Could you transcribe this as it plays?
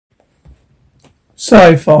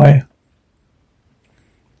Sci-fi.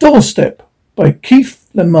 Doorstep by Keith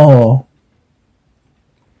Lamar.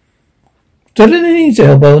 Standing in his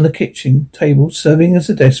elbow on the kitchen table, serving as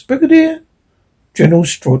a desk, Brigadier General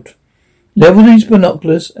Strutt levelled his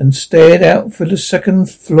binoculars and stared out through the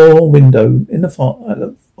second floor window in of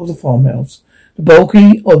the farmhouse. The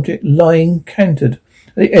bulky object lying canted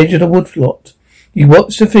at the edge of the woodlot. He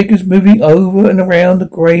watched the figures moving over and around the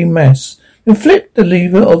grey mass, then flipped the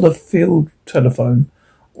lever of the field telephone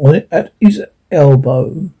on it at his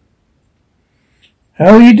elbow.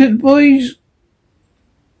 How are you boys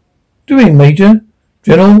doing, Major?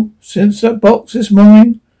 General, since that box this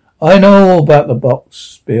morning? I know all about the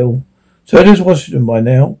box, Bill. So does Washington by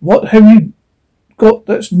now. What have you got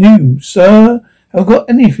that's new, sir? Haven't got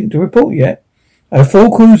anything to report yet. I have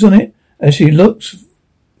 4 crews on it, and she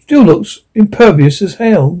still looks impervious as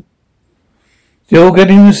hell. Still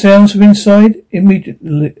getting the sounds from inside?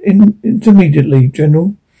 Intermediately,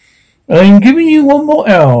 General. I'm giving you 1 more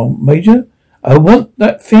hour, Major. I want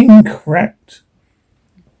that thing cracked.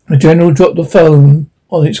 The General dropped the phone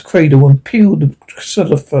on its cradle and peeled the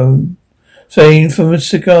cellophane, saying from a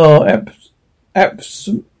cigar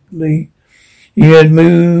absently. He had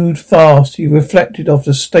moved fast. He reflected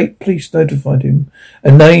after state police notified him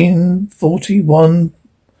at 9:41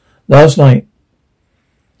 last night.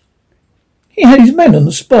 He had his men on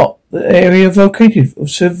the spot. The area vocated of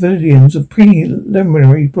civilians. A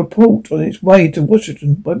preliminary report on its way to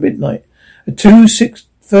Washington by midnight. At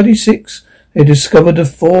 2:36, they discovered a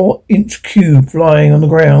 4-inch cube flying on the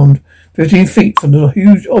ground, 15 feet from the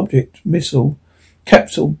huge object, missile,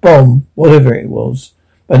 capsule, bomb, whatever it was.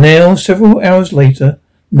 But now, several hours later,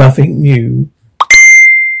 nothing new.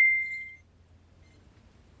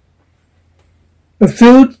 The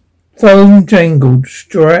field phone jangled.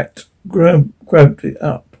 Strat grabbed it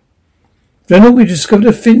up. General, we discovered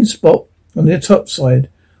a thin spot on the top side.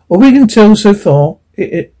 All we can tell so far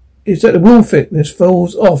is that the wall thickness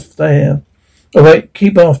falls off there. All right,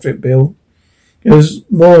 keep after it, Bill. It was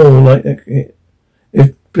more like it.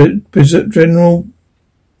 If Brigadier General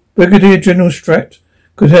Strat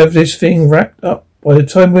could have this thing wrapped up by the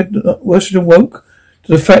time Washington woke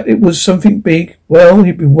to the fact it was something big, well,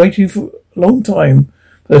 he'd been waiting for a long time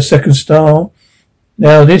for the second star.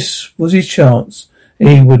 Now this was his chance, and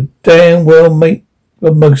he would damn well make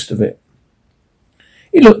the most of it.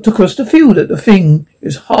 He looked across the field at the thing. It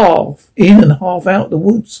was half in and half out the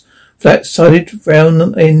woods, flat-sided,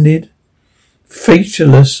 round-ended,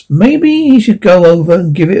 featureless. Maybe he should go over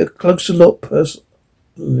and give it a closer look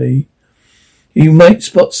personally. He might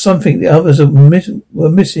spot something the others were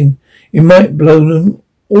missing. He might blow them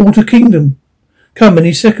all to kingdom come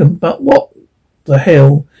any second. But what the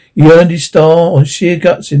hell? He earned his star on sheer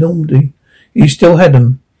guts in Normandy. He still had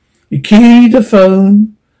them. He keyed the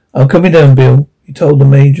phone. I'm coming down, Bill, he told the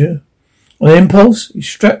Major. On impulse, he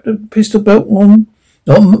strapped a pistol belt on.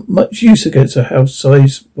 Not much use against a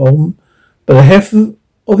house-sized bomb, but the heft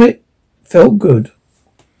of it felt good.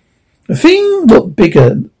 The thing looked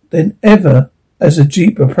bigger than ever as the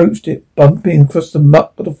jeep approached it, bumping across the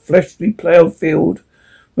muck of the freshly ploughed field.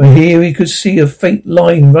 From here he could see a faint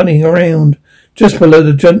line running around just below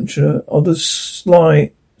the juncture of the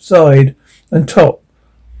side and top.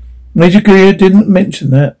 Major Greer didn't mention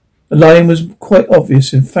that. The line was quite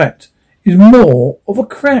obvious. In fact, it was more of a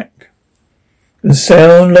crack. The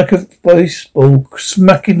sound like a baseball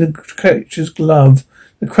smacking the catcher's glove.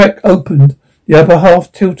 The crack opened, the upper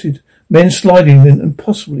half tilted, men sliding in, and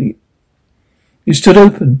possibly it stood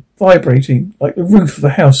open, vibrating, like the roof of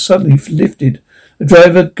a house suddenly lifted. The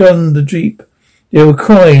driver gunned the jeep. There were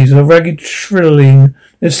cries and a ragged shrilling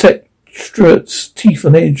that set Strutt's teeth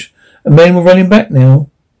on edge. And men were running back now.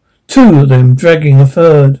 2 of them dragging a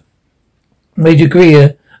third. Major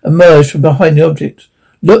Greer emerged from behind the object,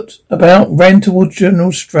 looked about, ran towards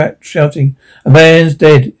General Strat, shouting, "A man's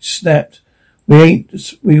dead!" It snapped. We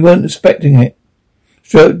weren't expecting it.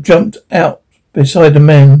 Strat jumped out beside the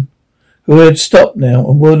men, who had stopped now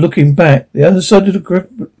and were looking back. The underside of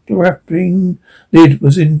the grappling lid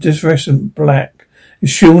was indifferent black. A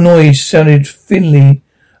shrill noise sounded thinly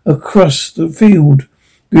across the field.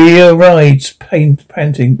 Greer rides,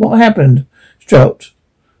 panting. "What happened?" Strat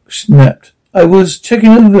snapped. "I was checking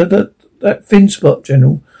over that thin spot,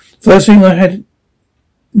 General. First thing I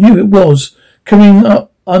knew it was coming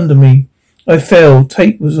up under me. I fell.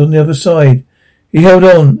 Tate was on the other side. He held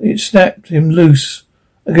on. It snapped him loose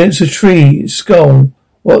against a tree. His skull.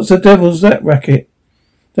 What the devil's that racket?"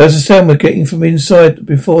 "That's the sound we're getting from inside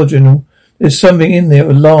before, General. There's something in there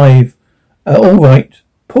alive." All right.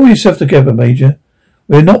 Pull yourself together, Major.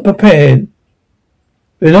 We're not prepared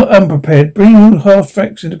We're not unprepared. Bring all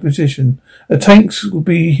half-tracks into position. The tanks will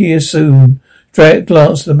be here soon. Dratt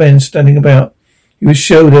glanced at the men standing about. He would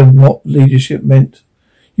show them what leadership meant.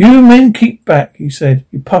 You men keep back, he said.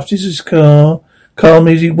 He puffed his car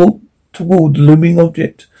calmly as he walked toward the looming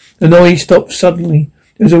object. The noise stopped suddenly.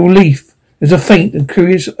 There was a relief. There was a faint and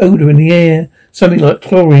curious odour in the air, something like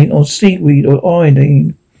chlorine or seaweed or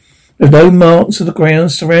iodine. There were no marks of the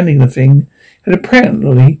ground surrounding the thing. It had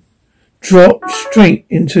apparently dropped straight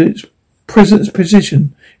into its present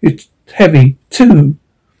position. It's heavy, too.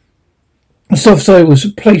 The soft side was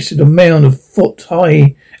placed in a mound of foot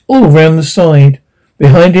high all around the side.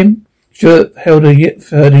 Behind him, Stuart heard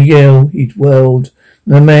a yell. He'd whirled,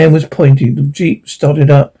 and the man was pointing. The jeep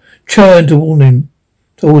started up, trying toward him.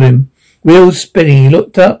 Wheels spinning, he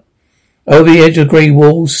looked up. Over the edge of the grey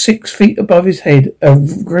wall, 6 feet above his head, a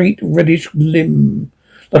great reddish limb,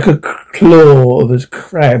 like a claw of a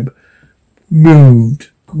crab, moved,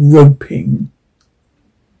 groping.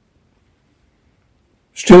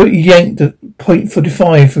 Stuart yanked a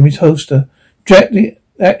 .45 from his holster, jacked the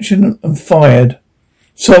action and fired.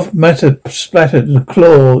 Soft matter splattered, the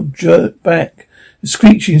claw jerked back. The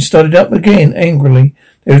screeching started up again angrily.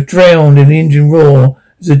 They were drowned in the engine roar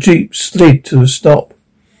as the jeep slid to a stop.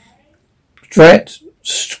 Dratt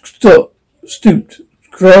stooped,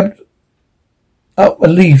 grabbed up a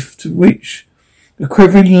leaf to which the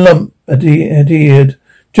quivering lump adhered,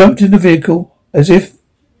 jumped in the vehicle as it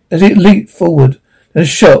leaped forward. In a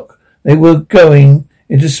shock, they were going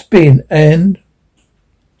into spin and...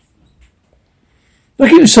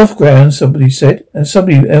 Looking at soft ground, somebody said, and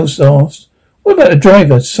somebody else asked, what about the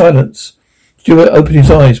driver? Silence. Stuart opened his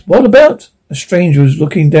eyes. What about? A stranger was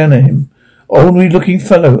looking down at him. Ordinary looking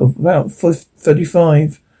fellow of about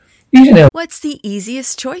 35. Easy now. What's the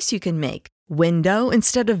easiest choice you can make? Window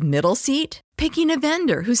instead of middle seat? Picking a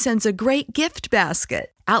vendor who sends a great gift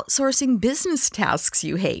basket? Outsourcing business tasks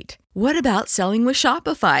you hate? What about selling with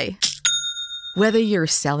Shopify? Whether you're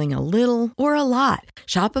selling a little or a lot,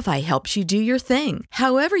 Shopify helps you do your thing,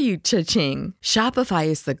 however you cha-ching. Shopify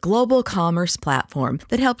is the global commerce platform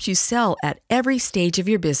that helps you sell at every stage of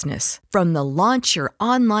your business. From the launch your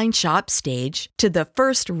online shop stage to the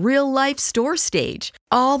first real-life store stage,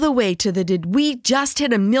 all the way to the did we just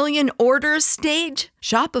hit 1 million orders stage.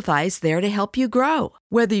 Shopify's there to help you grow.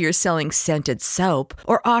 Whether you're selling scented soap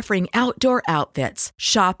or offering outdoor outfits,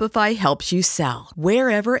 Shopify helps you sell.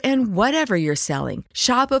 Wherever and whatever you're selling,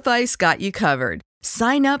 Shopify's got you covered.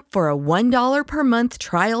 Sign up for a $1 per month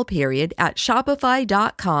trial period at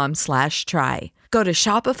shopify.com/try. Go to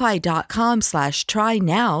shopify.com/try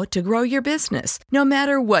now to grow your business, no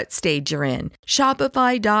matter what stage you're in.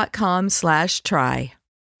 Shopify.com/try.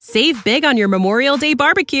 Save big on your Memorial Day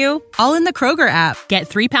barbecue, all in the Kroger app. Get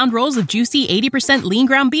 3-pound rolls of juicy 80% lean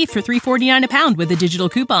ground beef for $3.49 a pound with a digital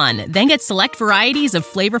coupon. Then get select varieties of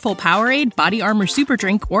flavorful Powerade, Body Armor Super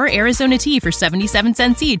Drink, or Arizona tea for 77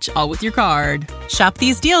 cents each, all with your card. Shop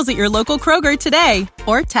these deals at your local Kroger today,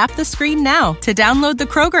 or tap the screen now to download the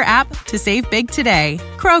Kroger app to save big today.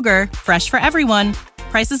 Kroger, fresh for everyone.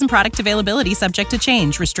 Prices and product availability subject to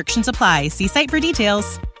change. Restrictions apply. See site for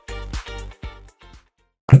details.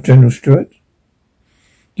 General Stuart.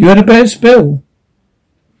 You had a bad spell.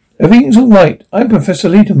 Everything's all right. I'm Professor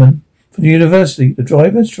Lederman from the university. The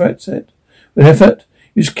driver, Stuart said. With effort,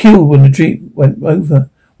 he was killed when the jeep went over.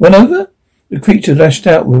 Went over? The creature lashed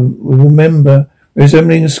out with a member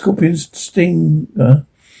resembling a scorpion's stinger.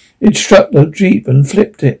 It struck the jeep and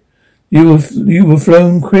flipped it. You were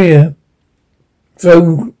flown clear.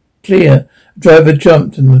 The driver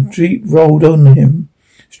jumped and the jeep rolled on him.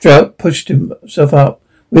 Strout pushed himself up.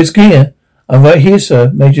 Where's Gear? I'm right here, sir.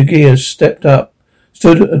 Major Gear stepped up,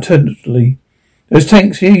 stood attentively. Those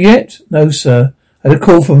tanks here yet? No, sir. I had a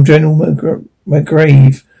call from General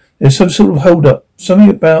McGrave. There's some sort of hold-up. Something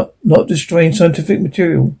about not destroying scientific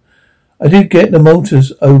material. I did get the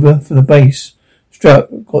motors over from the base.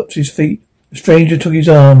 Strout got to his feet. The stranger took his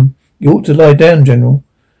arm. You ought to lie down, General.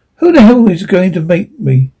 Who the hell is going to make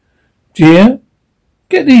me? Gear,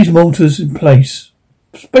 get these motors in place.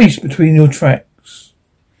 Space between your tracks.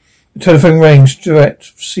 The telephone rang.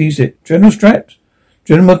 Strat seized it. General Strat?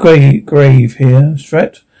 General McGrave here.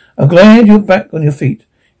 Strat, I'm glad you're back on your feet.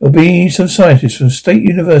 There'll be some scientists from State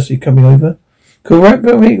University coming over.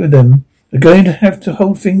 Cooperate with them. They're going to have to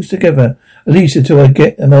hold things together, at least until I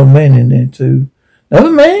get an old man in there too.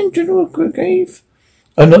 Another man? General McGrave?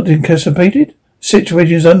 I'm not incapacitated. The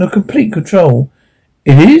situation is under complete control.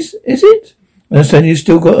 It is it? I understand you've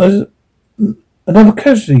still got another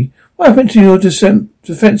casualty. What happened to your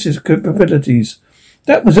defensive capabilities?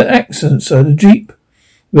 That was an accident, sir. The jeep.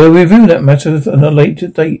 We'll review that matter on a later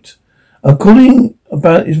date. I'm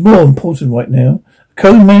about is more important right now. The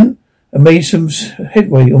code man and made some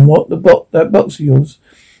headway on what that box of yours.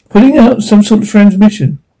 Putting out some sort of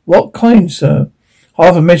transmission. What kind, sir?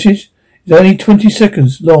 Half a message. It's only 20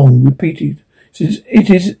 seconds long, repeated. Since it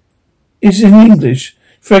is in English.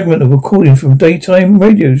 Fragment of recording from daytime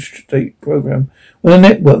radio state program. When the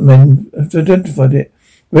network men have identified it.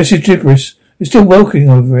 The rest is gibberish. They're still working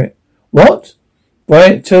over it. What?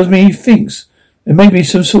 Bryant tells me he thinks there may be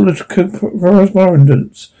some sort of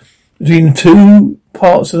correspondence between the two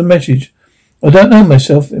parts of the message. I don't know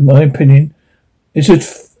myself, in my opinion. It's a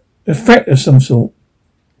fact of some sort.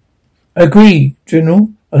 I agree,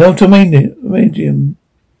 General. An ultimatum.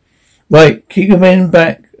 Right, keep your men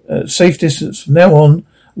back at safe distance. From now on,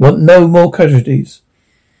 I want no more casualties.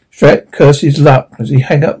 Strat cursed his luck as he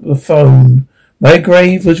hung up the phone.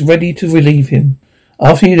 Maygrave was ready to relieve him.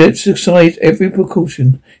 After he had exercised every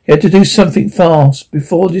precaution, he had to do something fast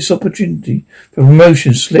before this opportunity for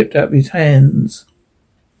promotion slipped out of his hands.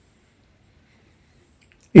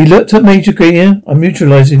 He looked at Major Greer. I'm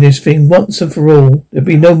neutralizing this thing once and for all. There'll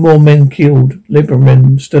be no more men killed.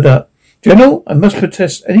 Lieberman stood up. General, I must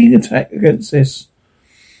protest any attack against this.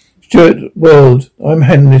 Stuart whirled. I'm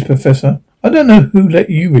handling this, Professor. I don't know who let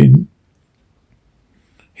you in.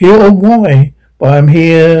 Here or why, but I'm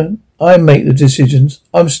here. I make the decisions.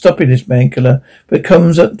 I'm stopping this man killer, but it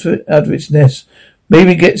comes out of its nest.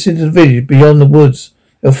 Maybe it gets into the village beyond the woods.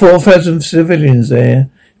 There are 4,000 civilians there.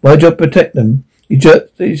 My job to protect them. He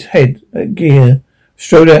jerked his head at Gear,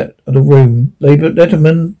 strode out of the room.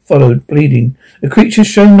 Letterman followed, bleeding. The creature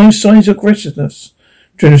showed no signs of aggressiveness.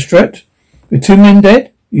 General Strat, with 2 men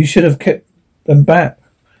dead, you should have kept them back.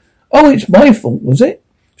 Oh, it's my fault, was it?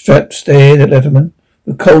 Strat stared at Letterman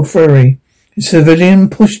with cold fury. The civilian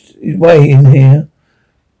pushed his way in here,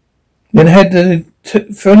 then had the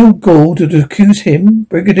infernal gall to accuse him,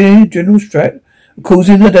 Brigadier General Strat, of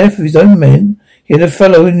causing the death of his own men. He had a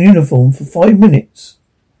fellow in uniform for 5 minutes.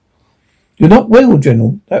 You're not well,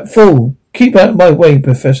 General. That fool. Keep out of my way,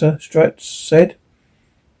 Professor, Strat said.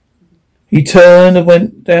 He turned and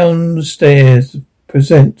went down the stairs to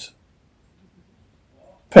present.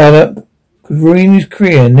 Fouled up. Could ruin his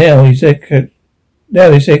career. Now he's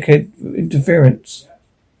interference.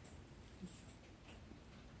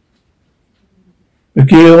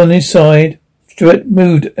 McGill on his side. Stewart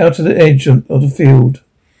moved out to the edge of the field.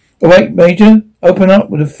 All right, Major. Open up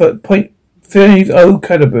with a .50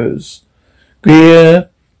 calibers. Greer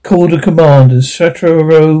called a command as Chateau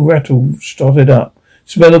rattle started up.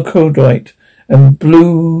 Smell of cordite and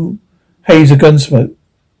blue haze of gunsmoke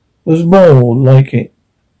was more like it.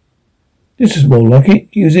 This is more like it.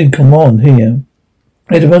 He was in command here.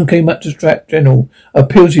 Everyone came up to Strat. General, I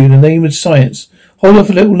appeal to you in the name of science. Hold off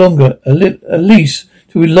a little longer, at least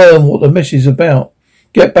till we learn what the message is about.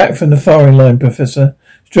 Get back from the firing line, Professor.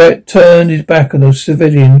 Strat turned his back on the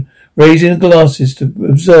civilian, raising the glasses to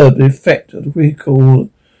observe the effect of the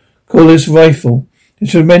recoilless rifle. The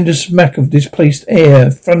tremendous smack of displaced air,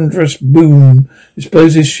 thunderous boom,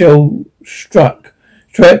 explosive shell struck.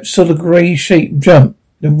 Strat saw the grey shape jump,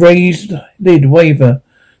 the raised lid waver.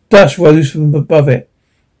 Dust rose from above it.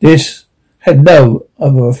 This had no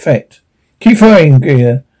other effect. Keep firing,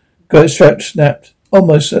 Gear. Strat snapped,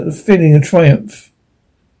 almost with a feeling of triumph.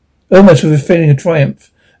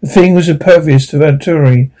 The thing was impervious to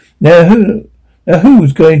artillery. Now who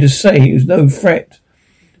was going to say it was no threat?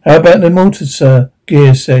 How about the mortar, sir?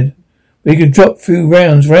 Gear said. We can drop few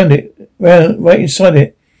rounds right inside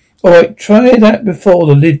it. All right, try that before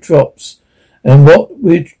the lid drops. And what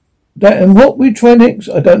we try next,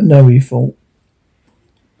 I don't know, he thought.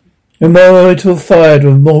 The motor fired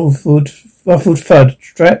with muffled thud.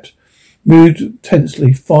 Strat moved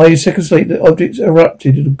tensely. 5 seconds later, the object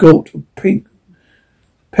erupted in a gulp of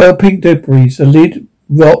pale pink debris. The lid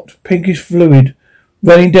rocked, pinkish fluid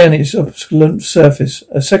running down its obscure surface.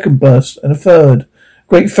 A second burst, and a third. A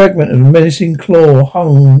great fragment of a menacing claw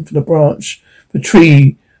hung from the branch of a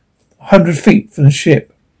tree 100 feet from the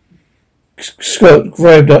ship. Scott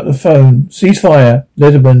grabbed up the phone. Ceasefire.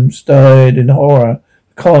 Letterman stared in horror.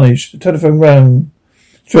 Carnage. The telephone rang.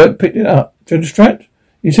 Strat picked it up. General Strat?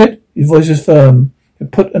 He said. His voice was firm.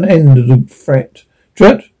 It put an end to the threat.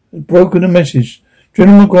 Strat had broken the message.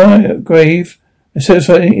 General McGrave said,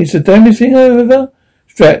 it's the damnedest thing ever.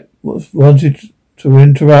 Strat wanted to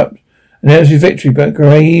interrupt. Announce his victory, but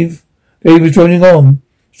Grave was joining on.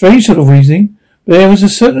 Strange sort of reasoning, but there was a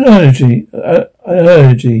certain energy.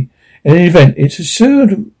 In any event, it's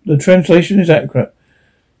assured the translation is accurate.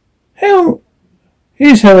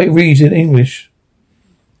 Here's how it reads in English.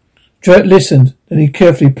 Strat listened, then he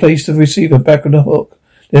carefully placed the receiver back on the hook.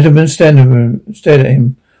 Letterman stared at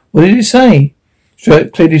him. What did it say?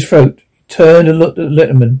 Stuart cleared his throat. He turned and looked at the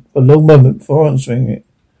letterman for a long moment before answering it.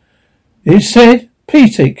 He said,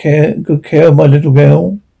 please take good care of my little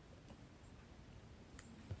girl.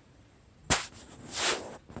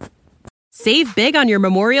 Save big on your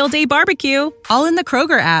Memorial Day barbecue, all in the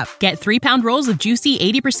Kroger app. Get 3-pound rolls of juicy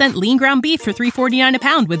 80% lean ground beef for $3.49 a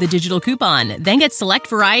pound with a digital coupon. Then get select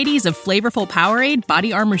varieties of flavorful Powerade,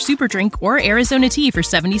 Body Armor Super Drink, or Arizona tea for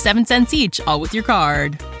 77 cents each, all with your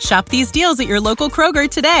card. Shop these deals at your local Kroger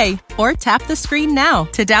today, or tap the screen now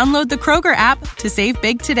to download the Kroger app to save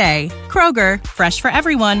big today. Kroger, fresh for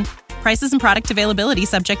everyone. Prices and product availability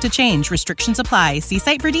subject to change. Restrictions apply. See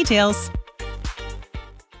site for details.